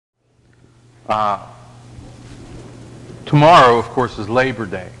tomorrow, of course, is Labor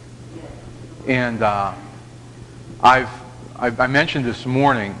Day. And I mentioned this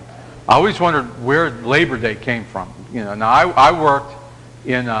morning, I always wondered where Labor Day came from. Now I worked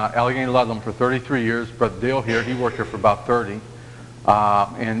in Allegheny Ludlam for 33 years. Brother Dale here, he worked here for about 30.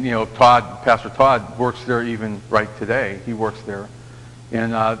 And Pastor Todd works there even right today. He works there.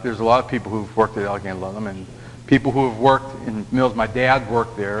 And there's a lot of people who've worked at Allegheny Ludlam and people who have worked in mills. My dad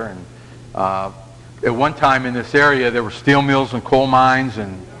worked there. And at one time in this area, there were steel mills and coal mines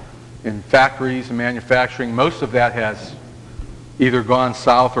and factories and manufacturing. Most of that has either gone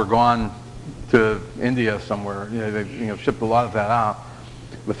south or gone to India somewhere. They've shipped a lot of that out.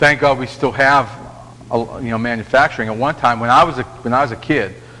 But thank God we still have manufacturing. At one time, when I was a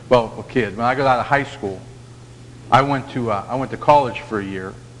kid, when I got out of high school, I went to college for a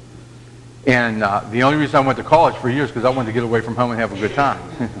year. And the only reason I went to college for a year is because I wanted to get away from home and have a good time.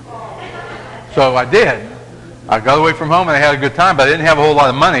 So I did. I got away from home and I had a good time, but I didn't have a whole lot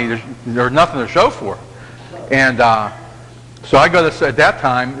of money. There was nothing to show for it. And so I got at that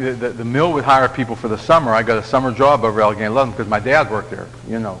time, the mill would hire people for the summer. I got a summer job over at Allegheny Ludlam because my dad worked there,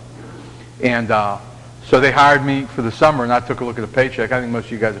 And so they hired me for the summer, and I took a look at the paycheck. I think most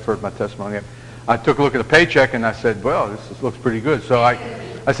of you guys have heard my testimony. I took a look at the paycheck, and I said, well, this looks pretty good. So I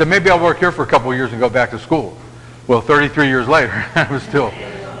said, maybe I'll work here for a couple of years and go back to school. Well, 33 years later, I was still...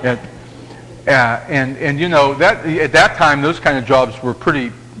 That at that time, those kind of jobs were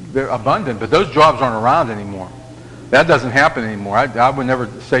they're abundant, but those jobs aren't around anymore. That doesn't happen anymore. I would never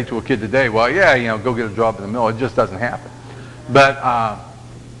say to a kid today, well, yeah, go get a job in the mill. It just doesn't happen. But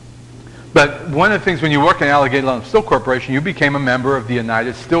one of the things when you work in Allegheny Ludlam Steel Corporation, you became a member of the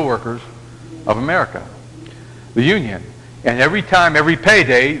United Steelworkers of America, the union. And every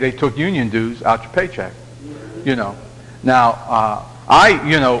payday, they took union dues out your paycheck. Now,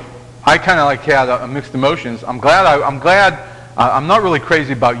 I kind of had a mixed emotions. I'm not really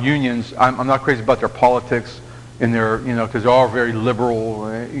crazy about unions. I'm not crazy about their politics and their, because they're all very liberal,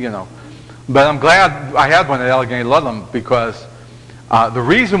 But I'm glad I had one at Allegheny Ludlam because the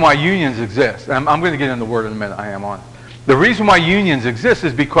reason why unions exist, and I'm going to get into the word in a minute, I am on it. The reason why unions exist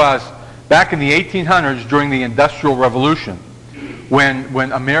is because back in the 1800s during the Industrial Revolution,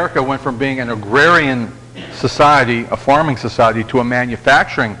 when America went from being an agrarian society, a farming society, to a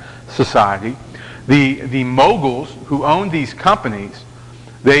manufacturing society, the moguls who owned these companies,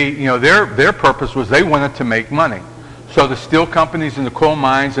 their purpose was they wanted to make money. So the steel companies and the coal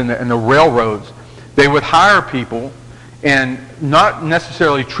mines and the railroads, they would hire people and not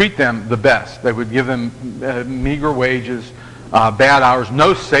necessarily treat them the best. They would give them meager wages, bad hours,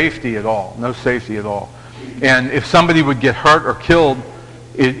 no safety at all. And if somebody would get hurt or killed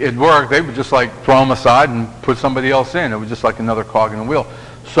at work, they would just throw them aside and put somebody else in. It was just like another cog in the wheel.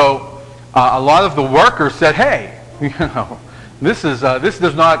 So a lot of the workers said, "Hey, this is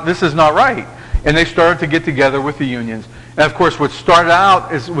not right," and they started to get together with the unions. And of course, what started out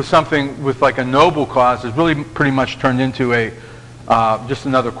was something with a noble cause is really pretty much turned into just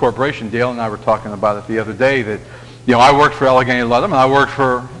another corporation. Dale and I were talking about it the other day that I worked for Allegheny Ludlam and I worked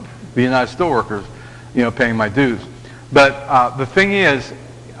for the United Steelworkers, paying my dues. But the thing is,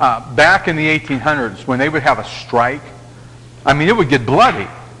 back in the 1800s, when they would have a strike, it would get bloody.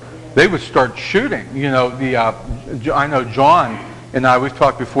 They would start shooting. I know John and I, we've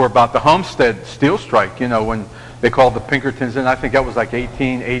talked before about the Homestead steel strike, when they called the Pinkertons in. I think that was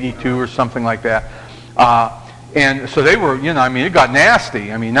 1882 or something like that. And so they were, it got nasty.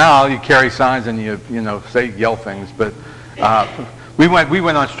 Now you carry signs and you yell things. But we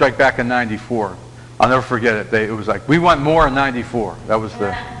went on strike back in '94. I'll never forget it. It was we want more in '94. That was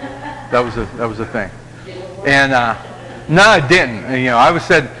the thing. And no, it didn't. I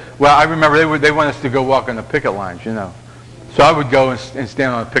said, well, I remember they want us to go walk on the picket lines, So I would go and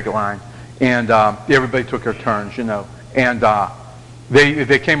stand on the picket line, and everybody took their turns, And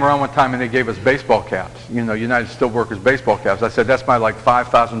they came around one time and they gave us baseball caps, United Steelworkers baseball caps. I said, that's my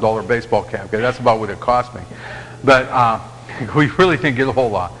 $5,000 baseball cap. Okay, that's about what it cost me. But we really didn't get a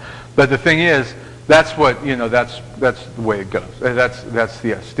whole lot. But the thing is, that's what that's the way it goes. That's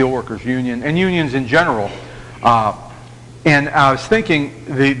the Steelworkers Union and unions in general. And I was thinking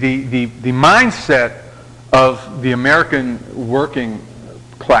the mindset of the American working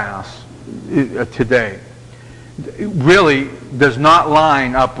class today really does not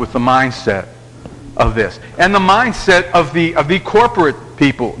line up with the mindset of this. And the mindset of the corporate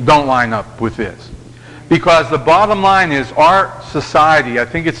people don't line up with this. Because the bottom line is our society, I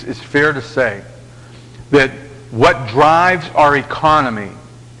think it's fair to say, that what drives our economy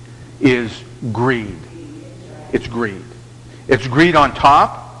is greed. It's greed. It's greed on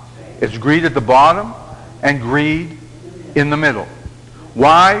top, It's greed at the bottom and greed in the middle.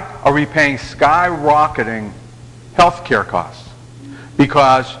 Why are we paying skyrocketing health care costs?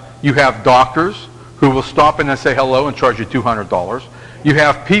 Because you have doctors who will stop in and say hello and charge you $200. You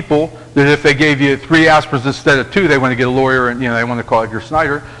have people that if they gave you 3 aspirins instead of 2, they want to get a lawyer and they want to call it your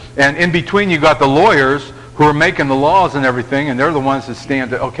Snyder. And in between you got the lawyers who are making the laws and everything, and they're the ones that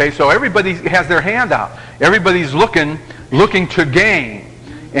stand. Okay, so everybody has their hand out. Everybody's looking to gain.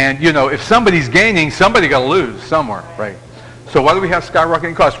 And if somebody's gaining, somebody got to lose somewhere, right? So why do we have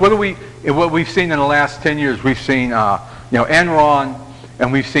skyrocketing costs? What we've seen in the last 10 years, we've seen Enron,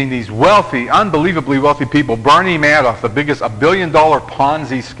 and we've seen these wealthy, unbelievably wealthy people, Bernie Madoff, the biggest, $1 billion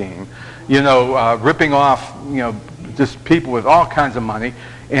Ponzi scheme, ripping off, just people with all kinds of money.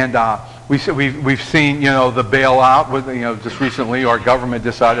 And we've seen, the bailout with, just recently our government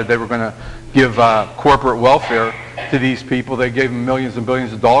decided they were going to give corporate welfare to these people. They gave them millions and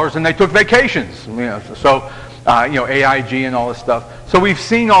billions of dollars, and they took vacations. AIG and all this stuff. So we've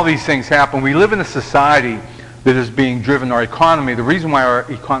seen all these things happen. We live in a society that is being driven, our economy. The reason why our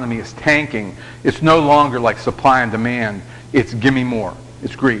economy is tanking, it's no longer like supply and demand. It's give me more.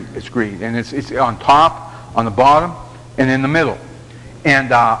 It's greed. It's greed. And it's on top, on the bottom, and in the middle.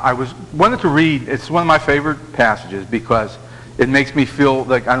 And I wanted to read, it's one of my favorite passages because it makes me feel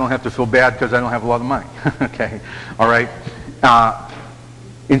like I don't have to feel bad because I don't have a lot of money. Okay, all right.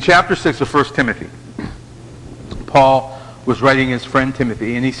 In chapter 6 of 1 Timothy, Paul was writing his friend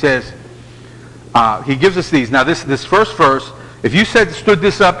Timothy, and he says, he gives us these. Now this first verse, if you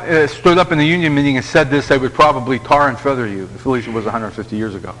stood up in the union meeting and said this, they would probably tar and feather you. If at least it was 150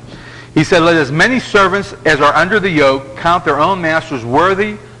 years ago. He said, let as many servants as are under the yoke count their own masters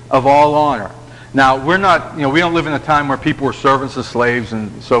worthy of all honor. Now, we don't live in a time where people were servants and slaves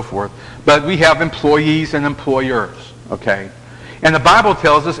and so forth, but we have employees and employers, okay? And the Bible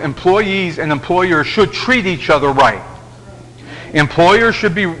tells us employees and employers should treat each other right. Employers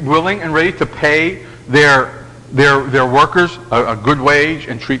should be willing and ready to pay their workers a good wage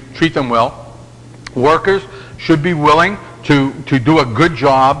and treat them well. Workers should be willing to do a good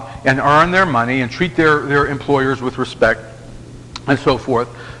job and earn their money and treat their employers with respect and so forth.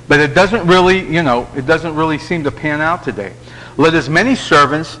 But it doesn't really seem to pan out today. Let as many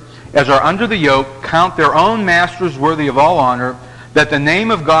servants as are under the yoke count their own masters worthy of all honor, that the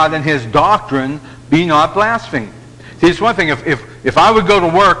name of God and his doctrine be not blasphemed. See, it's one thing, if I would go to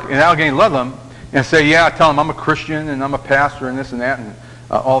work in Allegheny, Ludlam, and say, yeah, I tell them I'm a Christian and I'm a pastor and this and that and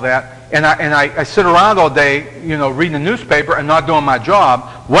all that, and I sit around all day, reading the newspaper and not doing my job,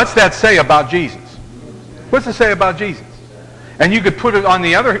 what's that say about Jesus? What's it say about Jesus? And you could put it on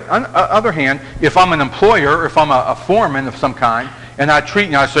the other hand, if I'm an employer, if I'm a foreman of some kind, and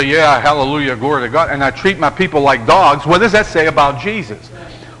I say, yeah, hallelujah, glory to God, and I treat my people like dogs, what does that say about Jesus?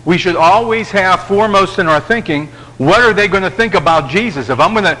 We should always have foremost in our thinking, what are they going to think about Jesus? If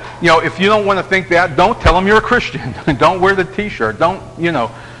I'm going to, if you don't want to think that, don't tell them you're a Christian. Don't wear the T-shirt. Don't do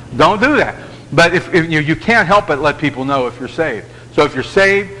that. But if you can't help but let people know if you're saved. So if you're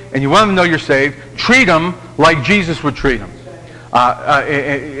saved and you want them to know you're saved, treat them like Jesus would treat them.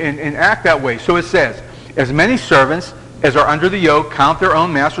 And act that way. So it says, as many servants as are under the yoke count their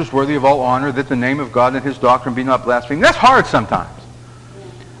own masters worthy of all honor, that the name of God and his doctrine be not blasphemed. That's hard sometimes.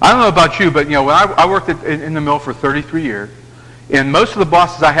 I don't know about you, but when I worked in the mill for 33 years, and most of the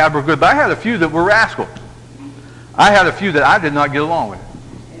bosses I had were good, but I had a few that were rascals. I had a few that I did not get along with,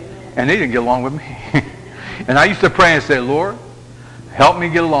 and they didn't get along with me. And I used to pray and say, Lord, help me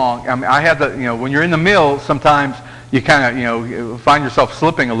get along. I mean, I had to, when you're in the mill, sometimes you kind of, find yourself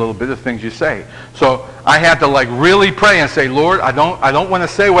slipping a little bit of things you say. So I had to really pray and say, Lord, I don't want to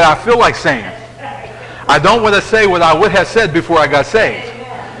say what I feel like saying. I don't want to say what I would have said before I got saved.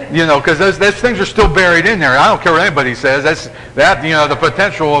 Because those things are still buried in there. I don't care what anybody says. The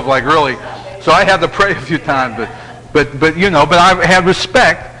potential of really. So I had to pray a few times, but I had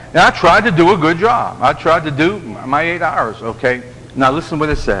respect, and I tried to do a good job. I tried to do my 8 hours. Okay. Now listen what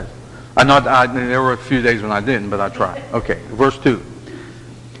it says. There were a few days when I didn't, but I tried. Okay. Verse 2.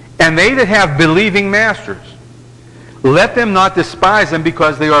 And they that have believing masters, let them not despise them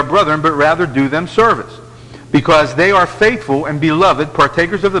because they are brethren, but rather do them service. Because they are faithful and beloved,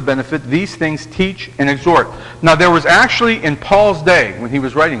 partakers of the benefit, these things teach and exhort. Now there was actually in Paul's day, when he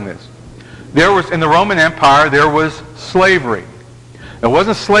was writing this, there was in the Roman Empire, there was slavery. It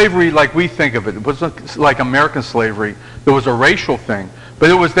wasn't slavery like we think of it. It wasn't like American slavery. There was a racial thing. But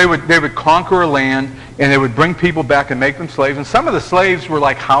it was they would conquer a land and they would bring people back and make them slaves. And some of the slaves were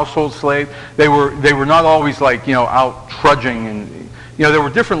like household slaves. They were not always out trudging, and there were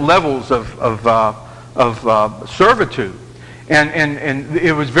different levels of servitude. And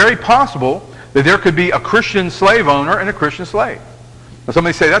it was very possible that there could be a Christian slave owner and a Christian slave. Now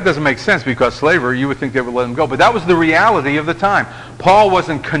somebody say that doesn't make sense because slavery, you would think they would let them go. But that was the reality of the time. Paul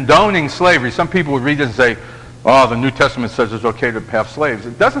wasn't condoning slavery. Some people would read this and say, oh, the New Testament says it's okay to have slaves.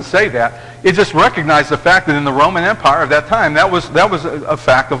 It doesn't say that. It just recognized the fact that in the Roman Empire of that time, that was a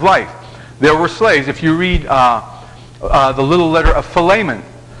fact of life. There were slaves. If you read the little letter of Philemon,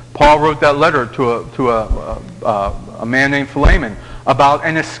 Paul wrote that letter to a man named Philemon about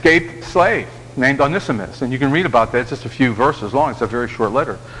an escaped slave named Onesimus. And you can read about that. It's just a few verses long. It's a very short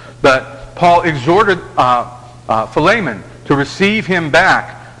letter. But Paul exhorted Philemon to receive him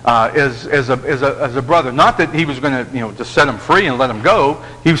back as a brother. Not that he was going to just set him free and let him go.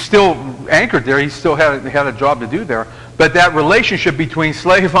 He was still anchored there. He still had a job to do there. But that relationship between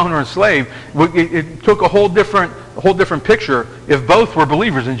slave owner and slave, it took a whole different picture if both were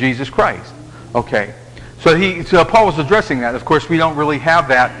believers in Jesus Christ. Okay, so Paul was addressing that. Of course, we don't really have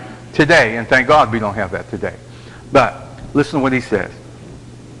that today, and thank God we don't have that today. But listen to what he says,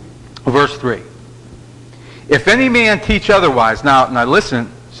 verse 3. If any man teach otherwise, now listen.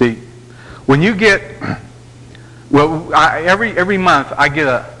 See, when you get, every month I get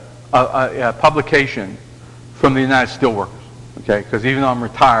a publication from the United Steelworkers, okay? Because even though I'm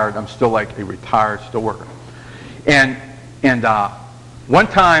retired, I'm still like a retired steelworker. And one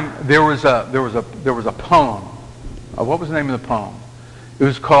time there was a poem. What was the name of the poem? It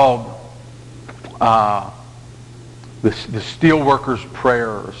was called the Steelworkers' Prayer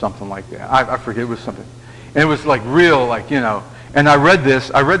or something like that. I forget. It was something, and it was like real, like And I read this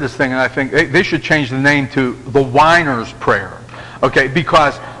thing, and I think they should change the name to the Whiner's Prayer, okay?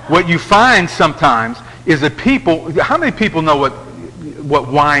 Because what you find sometimes is that people. How many people know what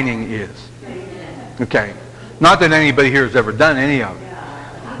whining is? Okay, not that anybody here has ever done any of it.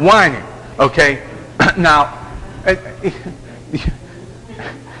 Whining, okay? Now,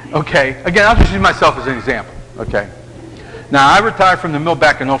 okay. Again, I'll just use myself as an example, okay? Now, I retired from the mill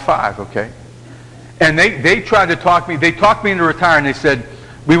back in 2005, okay? And they tried to talk me. They talked me into retiring. They said,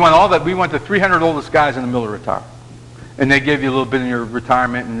 we want the 300 oldest guys in the mill to retire. And they gave you a little bit in your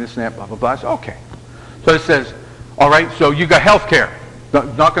retirement and this and that, blah, blah, blah. I said, okay. So it says, all right, so you got health care.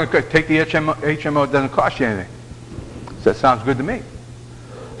 Not going to take the HMO. It doesn't cost you anything. So that sounds good to me.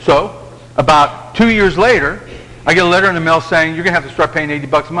 So about 2 years later, I get a letter in the mail saying, you're going to have to start paying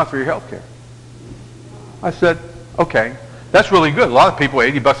 $80 a month for your health care. I said, okay. That's really good. A lot of people,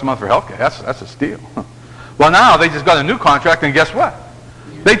 $80 a month for health care. That's a steal. Well, now they just got a new contract, and guess what?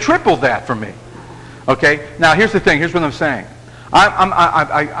 They tripled that for me. Okay? Now, here's the thing. Here's what I'm saying.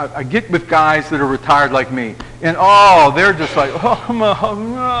 I get with guys that are retired like me, and they're just like,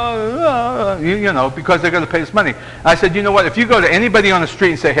 because they're going to pay this money. I said, you know what? If you go to anybody on the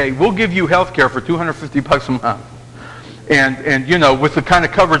street and say, hey, we'll give you health care for $250 a month, and with the kind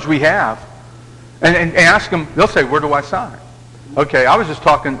of coverage we have, and ask them, they'll say, where do I sign? Okay, I was just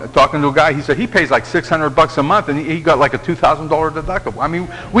talking to a guy. He said he pays like $600 a month, and he got like a $2,000 deductible. I mean,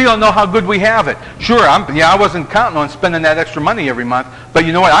 we don't know how good we have it. Sure, I wasn't counting on spending that extra money every month, but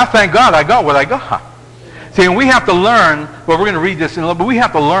you know what? I thank God I got what I got. See, and we have to learn. Well, we're going to read this in a little, but we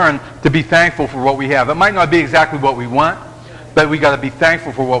have to learn to be thankful for what we have. It might not be exactly what we want, but we got to be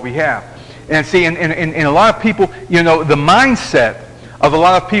thankful for what we have. And see, in a lot of people, the mindset of a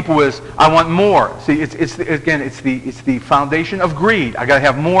lot of people is, I want more. See, it's the foundation of greed. I got to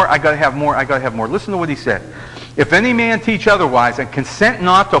have more, I got to have more, I got to have more. Listen to what he said. If any man teach otherwise and consent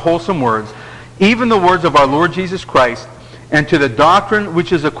not to wholesome words, even the words of our Lord Jesus Christ, and to the doctrine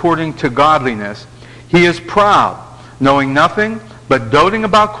which is according to godliness, he is proud, knowing nothing, but doting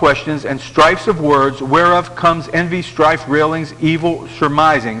about questions and strifes of words, whereof comes envy, strife, railings, evil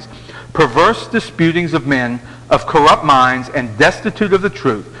surmisings, perverse disputings of men, of corrupt minds, and destitute of the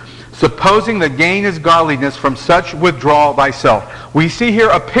truth, supposing the gain is godliness, from such withdraw thyself. We see here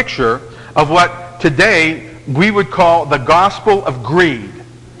a picture of what today we would call the gospel of greed.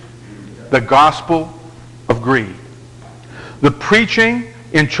 The gospel of greed. The preaching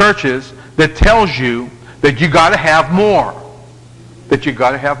in churches that tells you that you got to have more. That you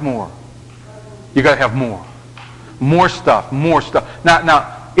got to have more. You got to have more. More stuff. More stuff.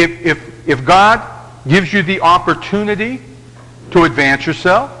 Now, if God gives you the opportunity to advance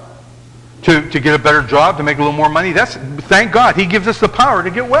yourself, to get a better job, to make a little more money, thank God. He gives us the power to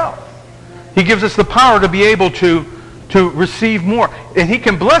get wealth. He gives us the power to be able to receive more. And he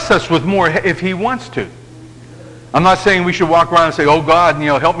can bless us with more if he wants to. I'm not saying we should walk around and say, oh God,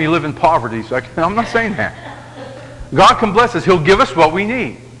 help me live in poverty. So I'm not saying that. God can bless us. He'll give us what we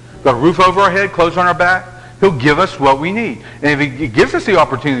need. Got a roof over our head, clothes on our back. He'll give us what we need. And if he gives us the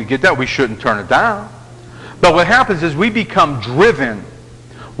opportunity to get that, we shouldn't turn it down. But what happens is we become driven.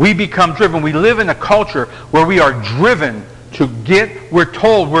 We become driven. We live in a culture where we are driven to get, we're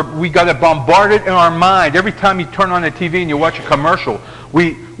told, we got it bombarded in our mind. Every time you turn on the TV and you watch a commercial,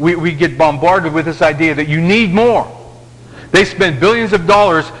 we get bombarded with this idea that you need more. They spend billions of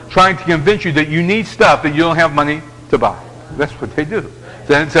dollars trying to convince you that you need stuff that you don't have money to buy. That's what they do.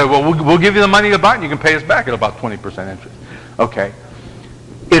 Then say, well, we'll give you the money to buy it and you can pay us back at about 20% interest. Okay.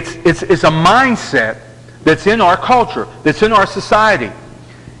 It's a mindset that's in our culture, that's in our society.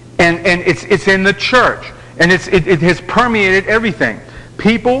 And it's in the church. And it has permeated everything.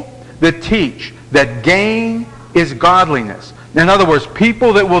 People that teach that gain is godliness. In other words,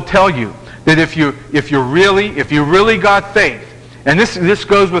 people that will tell you that if you really got faith, and this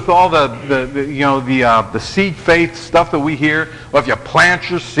goes with all the seed faith stuff that we hear. Well, if you plant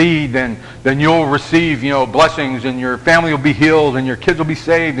your seed, then you'll receive blessings, and your family will be healed, and your kids will be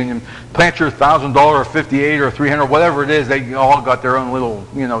saved, and you plant your $1,000 or $58 or $300, whatever it is. They all got their own little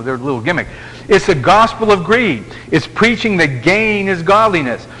their little gimmick. It's a gospel of greed. It's preaching that gain is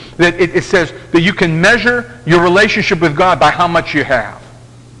godliness. That it says that you can measure your relationship with God by how much you have,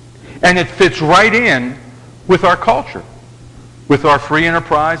 and it fits right in with our culture. With our free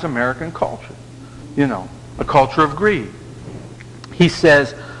enterprise American culture. A culture of greed. He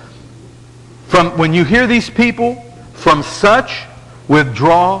says, when you hear these people, from such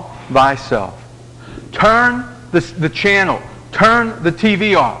withdraw thyself. Turn the channel. Turn the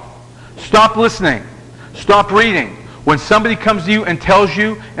TV off. Stop listening. Stop reading. When somebody comes to you and tells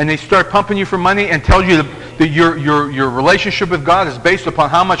you, and they start pumping you for money and tells you that your relationship with God is based upon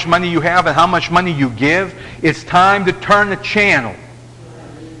how much money you have and how much money you give, it's time to turn the channel.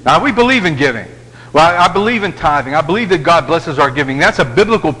 Now, we believe in giving. Well, I believe in tithing. I believe that God blesses our giving. That's a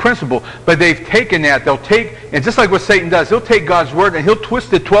biblical principle, but they've taken that. And just like what Satan does, he'll take God's word and he'll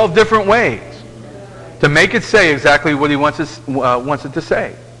twist it 12 different ways to make it say exactly what he wants it to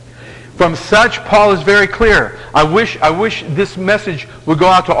say. From such, Paul is very clear. I wish this message would go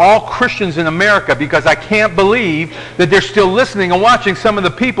out to all Christians in America, because I can't believe that they're still listening and watching some of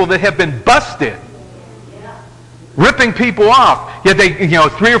the people that have been busted. Ripping people off. Yet they,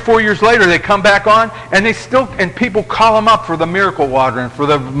 3 or 4 years later, they come back on and people call them up for the miracle water and for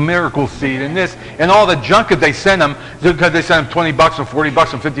the miracle seed and this and all the junk that they send them, because they send them $20 and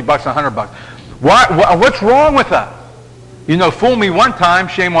 $40 and $50 and $100. What's wrong with us? Fool me one time,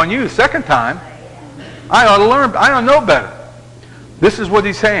 shame on you. Second time, I ought to learn. I don't know better. This is what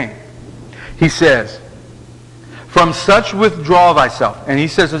he's saying. He says, from such withdraw thyself. And he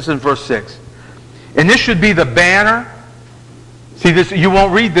says this in verse 6. And this should be the banner. See, this, you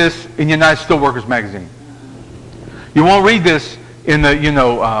won't read this in United Steelworkers magazine. You won't read this in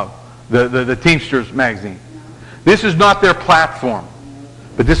the Teamsters magazine. This is not their platform,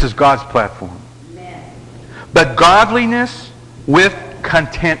 but this is God's platform. But godliness with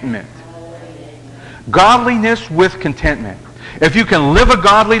contentment. Godliness with contentment. If you can live a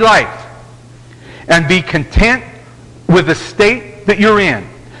godly life and be content with the state that you're in.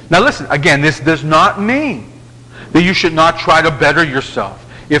 Now listen, again, this does not mean that you should not try to better yourself.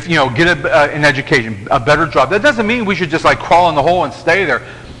 If, get an education, a better job. That doesn't mean we should just crawl in the hole and stay there.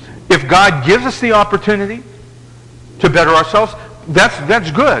 If God gives us the opportunity to better ourselves,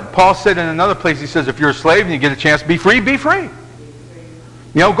 that's good. Paul said in another place, he says, if you're a slave and you get a chance to be free, be free.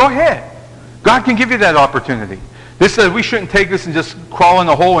 Go ahead. God can give you that opportunity. This says we shouldn't take this and just crawl in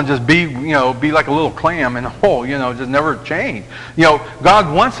the hole and just be like a little clam in the hole, just never change.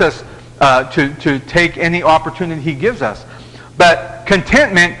 God wants us to take any opportunity he gives us. But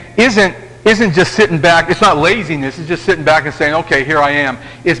contentment isn't just sitting back. It's not laziness. It's just sitting back and saying, okay, here I am.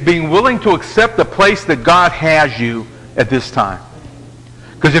 It's being willing to accept the place that God has you at this time.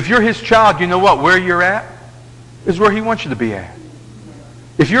 Because if you're his child, you know what? Where you're at is where he wants you to be at.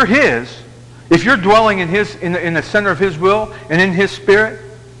 If you're his, if you're dwelling in the center of his will and in his spirit,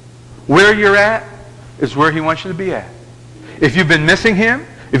 where you're at is where he wants you to be at. If you've been missing him,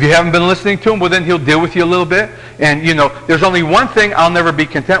 if you haven't been listening to him, well, then he'll deal with you a little bit. And, there's only one thing I'll never be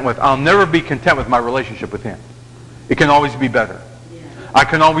content with. I'll never be content with my relationship with him. It can always be better. I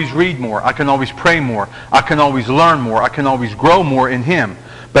can always read more. I can always pray more. I can always learn more. I can always grow more in him.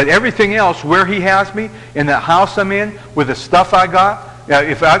 But everything else, where he has me, in that house I'm in, with the stuff I got,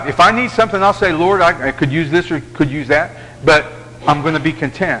 if I need something, I'll say, Lord, I could use this or could use that. But I'm going to be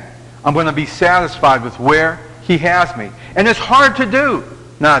content. I'm going to be satisfied with where he has me. And it's hard to do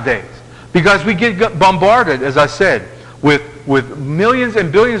nowadays, because we get bombarded, as I said, with millions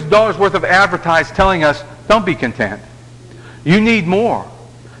and billions of dollars worth of advertising telling us, don't be content. You need more.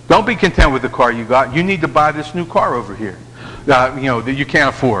 Don't be content with the car you got. You need to buy this new car over here, that you can't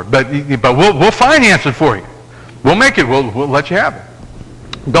afford. But we'll finance it for you. We'll make it. We'll let you have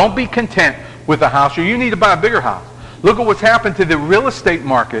it. Don't be content with a house, or you need to buy a bigger house. Look at what's happened to the real estate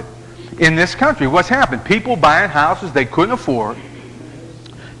market in this country. What's happened? People buying houses they couldn't afford,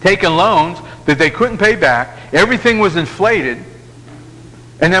 taking loans that they couldn't pay back. Everything was inflated.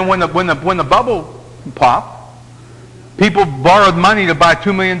 And then when the bubble popped, people borrowed money to buy a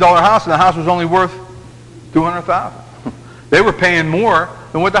 $2 million house, and the house was only worth $200,000. They were paying more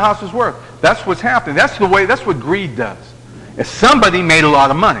than what the house was worth. That's what's happening. That's what greed does. If somebody made a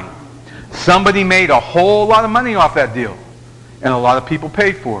lot of money, somebody made a whole lot of money off that deal, and a lot of people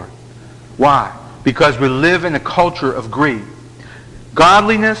paid for it. Why? Because we live in a culture of greed.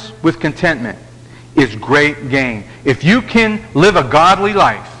 Godliness with contentment is great gain. If you can live a godly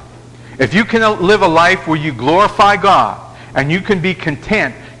life, if you can live a life where you glorify God and you can be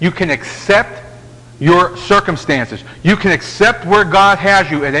content, you can accept your circumstances. You can accept where God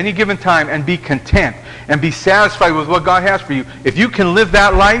has you at any given time and be content and be satisfied with what God has for you. If you can live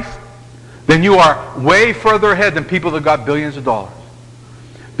that life, then you are way further ahead than people that got billions of dollars.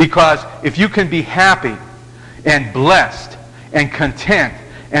 Because if you can be happy and blessed and content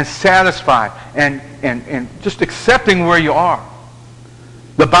and satisfied and just accepting where you are,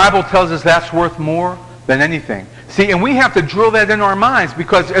 the Bible tells us that's worth more than anything. See, and we have to drill that into our minds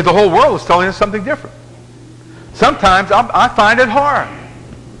because the whole world is telling us something different. Sometimes I find it hard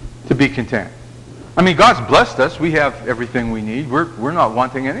to be content. I mean, God's blessed us. We have everything we need. We're not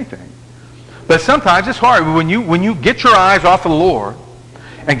wanting anything. But sometimes it's hard. When you get your eyes off of the Lord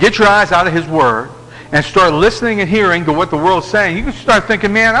and get your eyes out of His Word and start listening and hearing to what the world's saying, you can start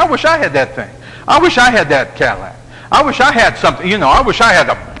thinking, man, I wish I had that thing. I wish I had that Cadillac. I wish I had something, I wish I had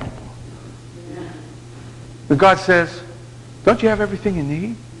a... But God says, don't you have everything you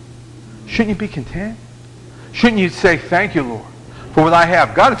need? Shouldn't you be content? Shouldn't you say, thank you, Lord, for what I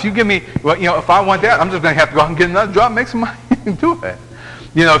have? God, if you give me, if I want that, I'm just going to have to go out and get another job, make some money and do it.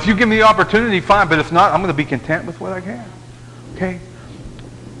 If you give me the opportunity, fine, but if not, I'm going to be content with what I have. Okay?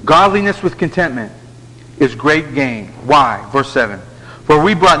 Godliness with contentment is great gain. Why? Verse 7. For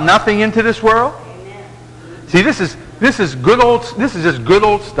we brought nothing into this world. Amen. See, this is just good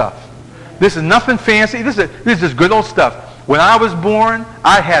old stuff. This is nothing fancy. This is just good old stuff. When I was born,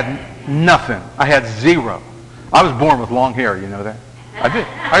 I had nothing. I had zero. I was born with long hair, you know that? I did.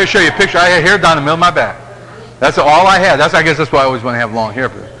 I can show you a picture. I had hair down the middle of my back. That's all I had. I guess that's why I always want to have long hair.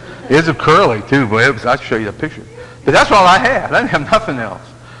 But it was curly, too. But I'll show you the picture. But that's all I had. I didn't have nothing else.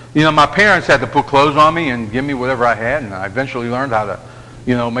 My parents had to put clothes on me and give me whatever I had, and I eventually learned how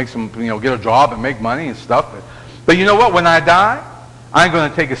to, make some, get a job and make money and stuff. But you know what? When I die, I ain't going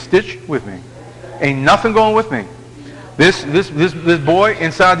to take a stitch with me. Ain't nothing going with me. This boy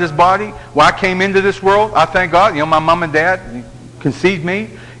inside this body, when I came into this world, I thank God, my mom and dad conceived me,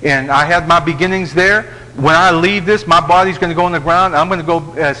 and I had my beginnings there. When I leave this, my body's going to go on the ground. I'm going to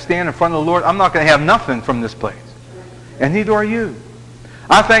go stand in front of the Lord. I'm not going to have nothing from this place. And neither are you.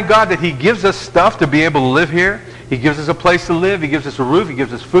 I thank God that He gives us stuff to be able to live here. He gives us a place to live. He gives us a roof. He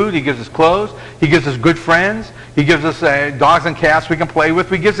gives us food. He gives us clothes. He gives us good friends. He gives us dogs and cats we can play with.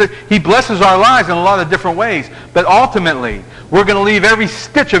 He blesses our lives in a lot of different ways. But ultimately, we're going to leave every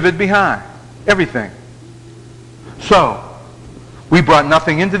stitch of it behind. Everything. So, we brought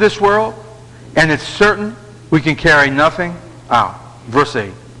nothing into this world, and it's certain we can carry nothing out. Verse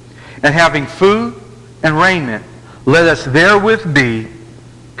 8. And having food and raiment, let us therewith be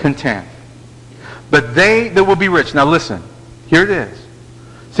content. But they that will be rich. Now listen, here it is.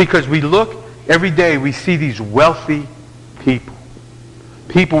 See, because we look every day, we see these wealthy people.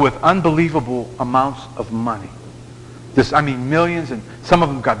 People with unbelievable amounts of money. Millions, and some of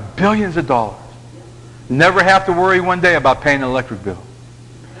them got billions of dollars. Never have to worry one day about paying an electric bill.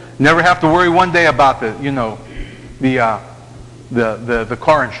 Never have to worry one day about the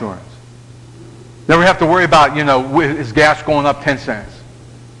car insurance. Never have to worry about, is gas going up 10 cents.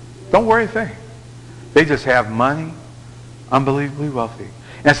 Don't worry a thing. They just have money, unbelievably wealthy.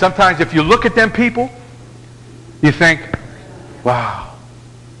 And sometimes if you look at them people, you think, wow,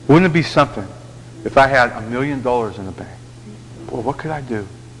 wouldn't it be something if I had $1 million in the bank? Well, what could I do?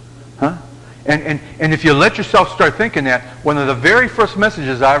 Huh? And if you let yourself start thinking that, one of the very first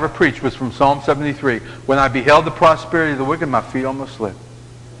messages I ever preached was from Psalm 73. When I beheld the prosperity of the wicked, my feet almost slipped.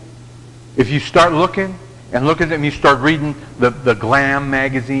 If you start looking and look at them, you start reading the glam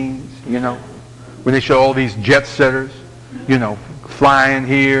magazines, when they show all these jet setters, flying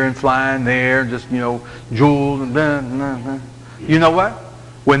here and flying there, just, jewels and blah, blah, blah. You know what?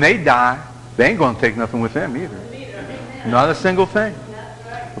 When they die, they ain't going to take nothing with them either. Not a single thing.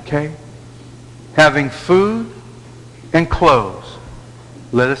 Okay? Having food and clothes,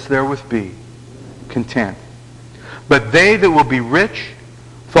 let us therewith be content. But they that will be rich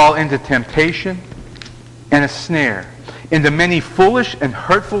fall into temptation and a snare, into many foolish and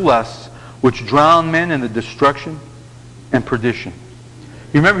hurtful lusts, which drown men in the destruction and perdition.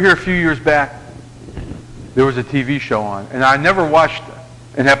 You remember here a few years back, there was a TV show on, and I never watched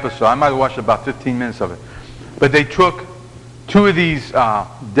an episode. I might have watched about 15 minutes of it. But they took two of these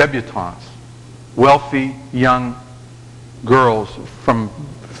debutantes, wealthy young girls from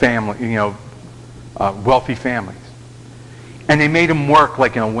family, wealthy families, and they made them work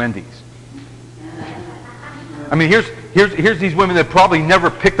like in a Wendy's. I mean, here's these women that probably never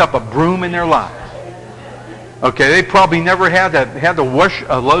picked up a broom in their lives. Okay, they probably never had to wash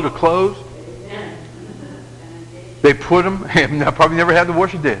a load of clothes. They put them, probably never had to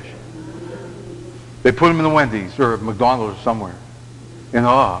wash a dish. They put them in the Wendy's or McDonald's or somewhere. And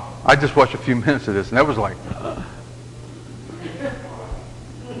I just watched a few minutes of this, and that was like,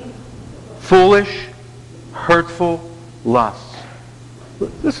 foolish, hurtful lusts.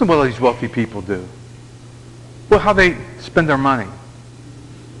 Listen to what these wealthy people do. Well, how they spend their money.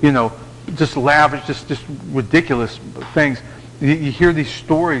 Just lavish, just ridiculous things. You hear these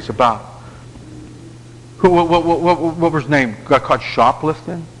stories about what was his name? Got caught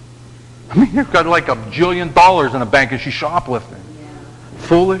shoplifting. I mean, you've got like $1 billion in a bank and she's shoplifting. Yeah.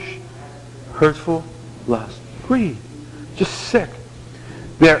 Foolish, hurtful lust, greed, just sick.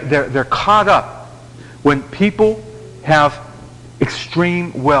 They're caught up. When people have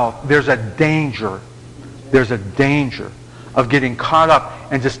extreme wealth, there's a danger of getting caught up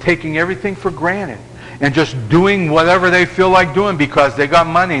and just taking everything for granted and just doing whatever they feel like doing because they got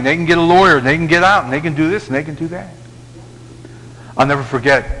money and they can get a lawyer and they can get out and they can do this and they can do that. I'll never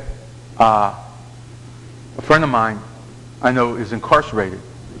forget a friend of mine I know is incarcerated.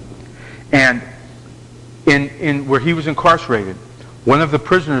 And in where he was incarcerated, one of the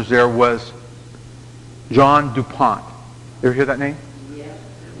prisoners there was John DuPont. You ever hear that name? Yeah.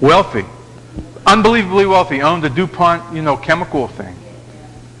 Wealthy. Unbelievably wealthy. Owned a DuPont, chemical thing.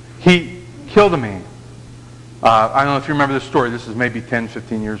 He killed a man. I don't know if you remember this story. This is maybe 10,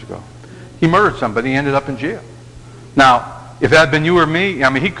 15 years ago. He murdered somebody. He ended up in jail. Now, if that had been you or me, I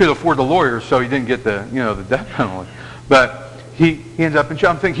mean, he could afford a lawyer, so he didn't get the death penalty. But he ended up in jail.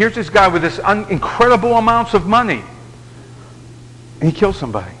 I'm thinking, here's this guy with this incredible amounts of money. And he killed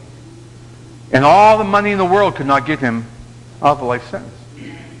somebody. And all the money in the world could not get him out of a life sentence.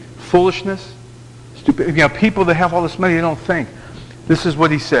 Foolishness, stupid. People that have all this money, they don't think. This is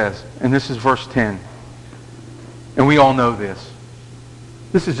what he says, and this is verse 10. And we all know this.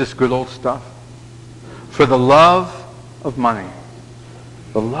 This is just good old stuff. For the love of money.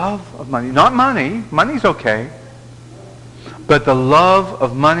 The love of money. Not money. Money's okay. But the love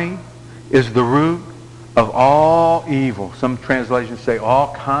of money is the root of all evil. Some translations say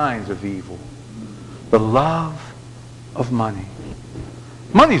all kinds of evil. The love of money.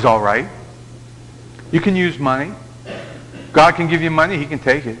 Money's all right. You can use money. God can give you money. He can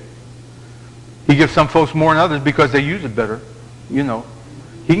take it. He gives some folks more than others because they use it better. He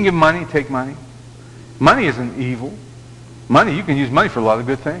can give money, take money. Money isn't evil. Money, you can use money for a lot of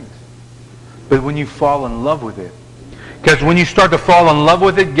good things. But when you fall in love with it, because when you start to fall in love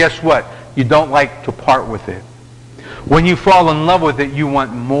with it, guess what? You don't like to part with it. When you fall in love with it, you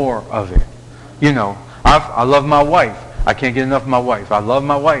want more of it. I love my wife. I can't get enough of my wife. I love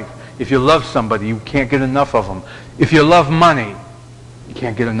my wife. If you love somebody, you can't get enough of them. If you love money, you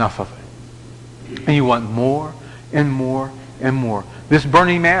can't get enough of it. And you want more and more and more. This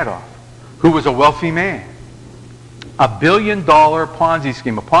Bernie Madoff, who was a wealthy man, $1 billion Ponzi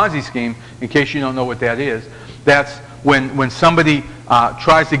scheme. A Ponzi scheme, in case you don't know what that is, that's when somebody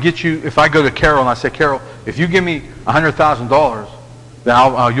tries to get you. If I go to Carol and I say, Carol, if you give me $100,000,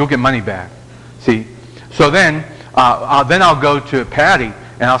 then you'll get money back. See? So then I'll go to Patty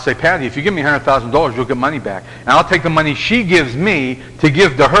and I'll say, Patty, if you give me $100,000, you'll get money back. And I'll take the money she gives me to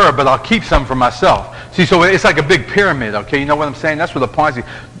give to her, but I'll keep some for myself. See, so it's like a big pyramid, okay? You know what I'm saying? That's what the Ponzi.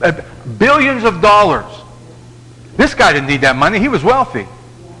 Billions of dollars. This guy didn't need that money. He was wealthy.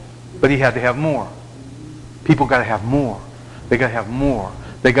 But he had to have more. People got to have more. They got to have more.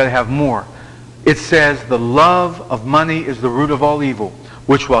 They got to have more. It says, the love of money is the root of all evil,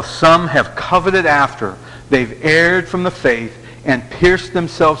 which while some have coveted after, they've erred from the faith and pierced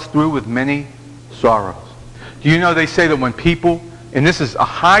themselves through with many sorrows. Do you know they say that when people, and this is a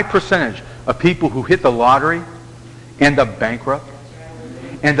high percentage of people who hit the lottery, end up bankrupt,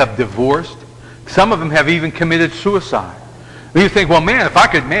 end up divorced. Some of them have even committed suicide. And you think, well, if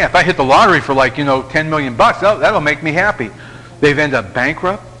I hit the lottery for like, $10 million, that'll make me happy. They've ended up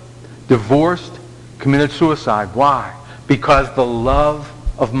bankrupt, divorced, committed suicide. Why? Because the love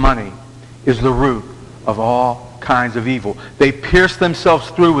of money is the root of all kinds of evil. They pierce themselves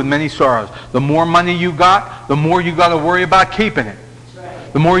through with many sorrows. The more money you got, the more you got to worry about keeping it.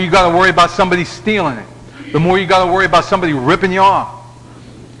 The more you got to worry about somebody stealing it. The more you got to worry about somebody ripping you off.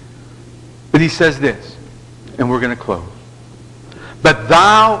 But he says this, and we're going to close. But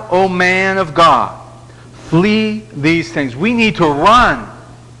thou, O man of God, flee these things. We need to run.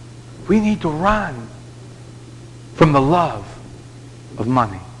 We need to run from the love of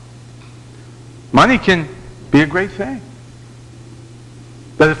money. Money can be a great thing.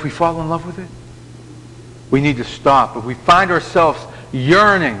 But if we fall in love with it, we need to stop. If we find ourselves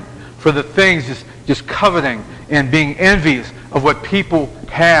yearning for the things, just coveting and being envious of what people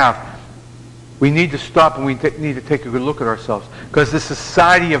have, we need to stop and we need to take a good look at ourselves. Because the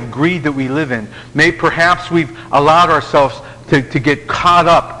society of greed that we live in, perhaps we've allowed ourselves to get caught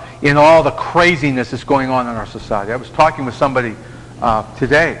up in all the craziness that's going on in our society. I was talking with somebody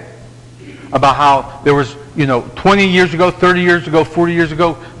today about how there was, 20 years ago, 30 years ago, 40 years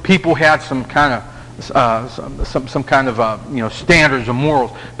ago, people had some kind of standards or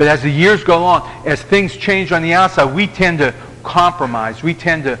morals. But as the years go on, as things change on the outside, we tend to compromise. We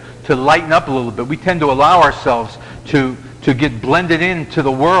tend to lighten up a little bit. We tend to allow ourselves to get blended into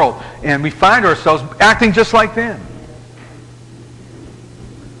the world, and we find ourselves acting just like them.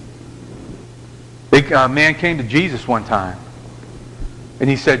 A man came to Jesus one time, and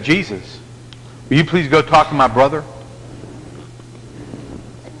he said, Jesus, will you please go talk to my brother?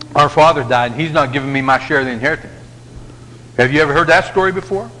 Our father died, and he's not giving me my share of the inheritance. Have you ever heard that story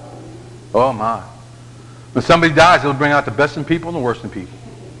before? Oh, my. When somebody dies, it'll bring out the best in people and the worst in people.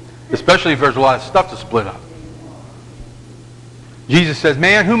 Especially if there's a lot of stuff to split up. Jesus says,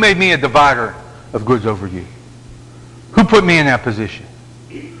 man, who made me a divider of goods over you? Who put me in that position?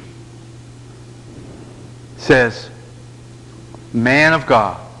 Says, man of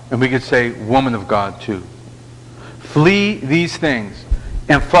God, and we could say woman of God too. Flee these things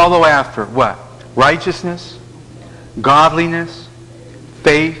and follow after what? Righteousness, godliness,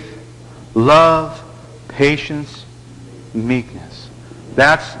 faith, love, patience, meekness.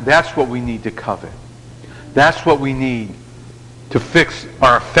 That's what we need to covet. That's what we need to fix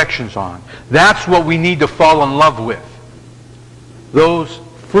our affections on. That's what we need to fall in love with. Those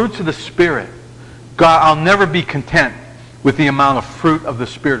fruits of the Spirit. God, I'll never be content with the amount of fruit of the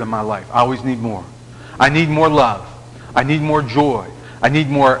Spirit in my life. I always need more. I need more love. I need more joy. I need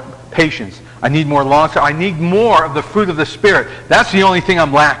more patience. I need more long-suffering. I need more of the fruit of the Spirit. That's the only thing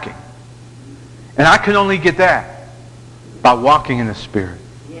I'm lacking. And I can only get that by walking in the Spirit,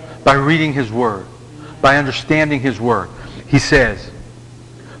 by reading His Word, by understanding His Word. He says,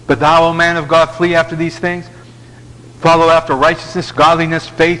 but thou, O man of God, flee after these things. Follow after righteousness, godliness,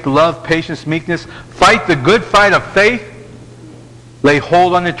 faith, love, patience, meekness. Fight the good fight of faith. Lay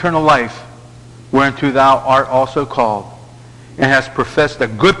hold on eternal life, whereunto thou art also called, and hast professed a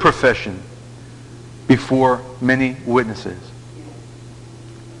good profession before many witnesses.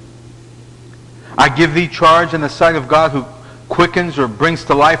 I give thee charge in the sight of God, who quickens or brings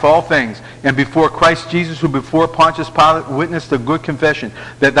to life all things, and before Christ Jesus, who before Pontius Pilate witnessed a good confession,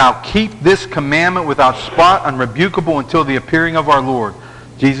 that thou keep this commandment without spot, unrebukable, until the appearing of our Lord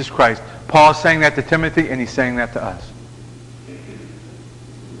Jesus Christ. Paul is saying that to Timothy, and he's saying that to us.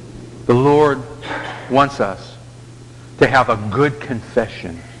 The Lord wants us to have a good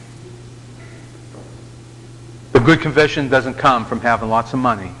confession. The good confession doesn't come from having lots of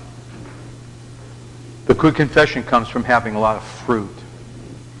money. The good confession comes from having a lot of fruit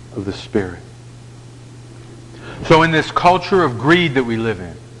of the Spirit. So in this culture of greed that we live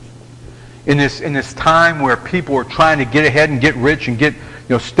in this time where people are trying to get ahead and get rich and get,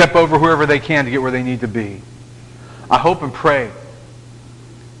 step over whoever they can to get where they need to be, I hope and pray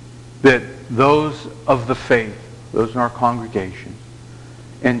that those of the faith, those in our congregation,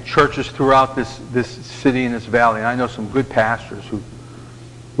 and churches throughout this city and this valley, and I know some good pastors who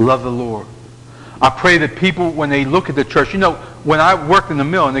love the Lord, I pray that people, when they look at the church, when I worked in the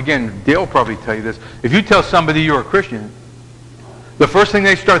mill, and again, Dale will probably tell you this, if you tell somebody you're a Christian, the first thing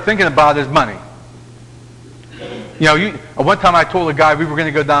they start thinking about is money. One time I told a guy we were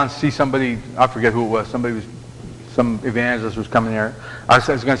going to go down and see somebody, I forget who it was, some evangelist was coming there. I was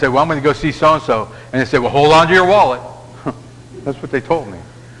going to say, well, I'm going to go see so-and-so. And they said, well, hold on to your wallet. That's what they told me.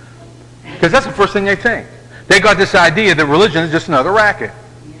 Because that's the first thing they think. They got this idea that religion is just another racket.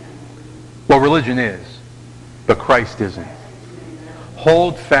 Well, religion is, but Christ isn't.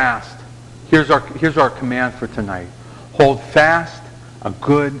 Hold fast. Here's our command for tonight. Hold fast a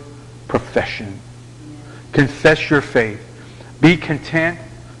good profession. Confess your faith. Be content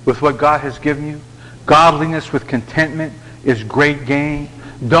with what God has given you. Godliness with contentment is great gain.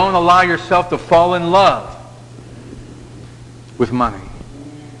 Don't allow yourself to fall in love with money.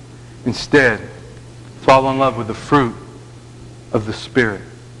 Instead, fall in love with the fruit of the Spirit.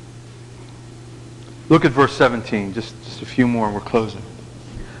 Look at verse 17. Just a few more and we're closing.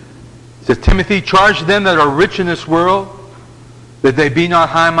 It says, Timothy, charge them that are rich in this world, that they be not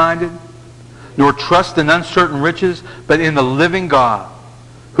high-minded, nor trust in uncertain riches, but in the living God,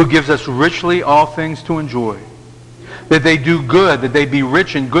 who gives us richly all things to enjoy. That they do good, that they be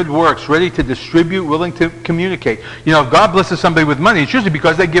rich in good works, ready to distribute, willing to communicate. You know, if God blesses somebody with money, it's usually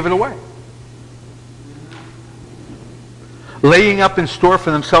because they give it away. Laying up in store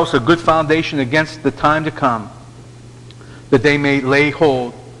for themselves a good foundation against the time to come, that they may lay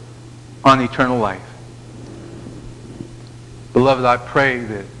hold on eternal life. Beloved, I pray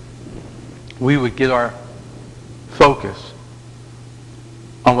that we would get our focus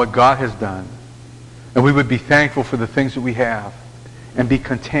on what God has done, and we would be thankful for the things that we have, and be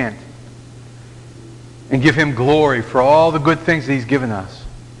content, and give Him glory for all the good things that He's given us.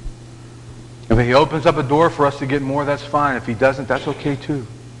 And if He opens up a door for us to get more, that's fine. If He doesn't, that's okay too.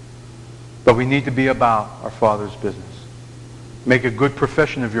 But we need to be about our Father's business. Make a good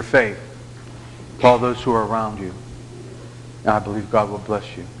profession of your faith to all those who are around you. And I believe God will bless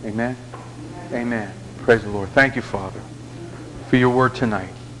you. Amen? Amen. Praise the Lord. Thank you, Father, for your word tonight.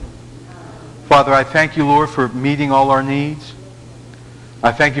 Father, I thank you, Lord, for meeting all our needs.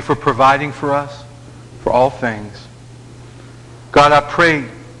 I thank you for providing for us, for all things. God, I pray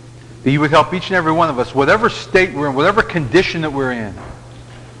that you would help each and every one of us, whatever state we're in, whatever condition that we're in.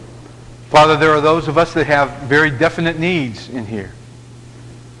 Father, there are those of us that have very definite needs in here.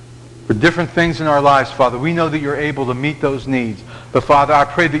 For different things in our lives, Father, we know that you're able to meet those needs. But Father, I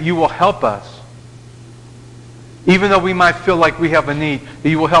pray that you will help us, even though we might feel like we have a need, that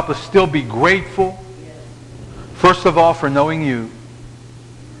you will help us still be grateful, first of all, for knowing you.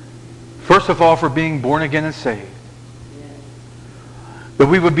 First of all, for being born again and saved. That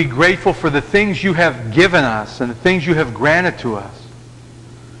we would be grateful for the things you have given us and the things you have granted to us.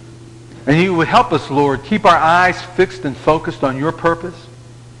 And you would help us, Lord, keep our eyes fixed and focused on your purpose,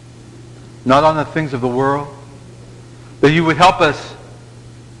 not on the things of the world. That you would help us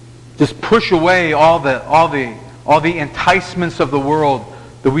just push away all the enticements of the world,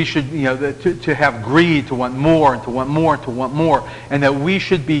 that we should, to have greed, to want more, and to want more, and to want more, and that we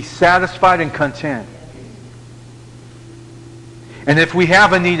should be satisfied and content. And if we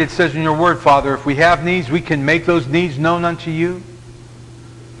have a need, it says in your word, Father, if we have needs, we can make those needs known unto you.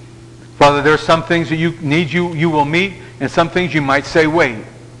 Father, there are some things that you will meet, and some things you might say, wait.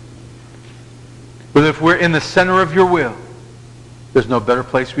 But if we're in the center of your will, there's no better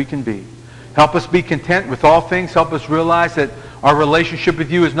place we can be. Help us be content with all things. Help us realize that our relationship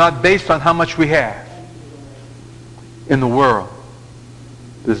with you is not based on how much we have in the world.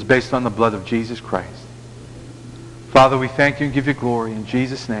 It is based on the blood of Jesus Christ. Father, we thank you and give you glory in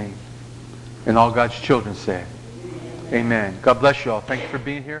Jesus' name. And all God's children said, amen. God bless you all. Thank you for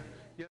being here.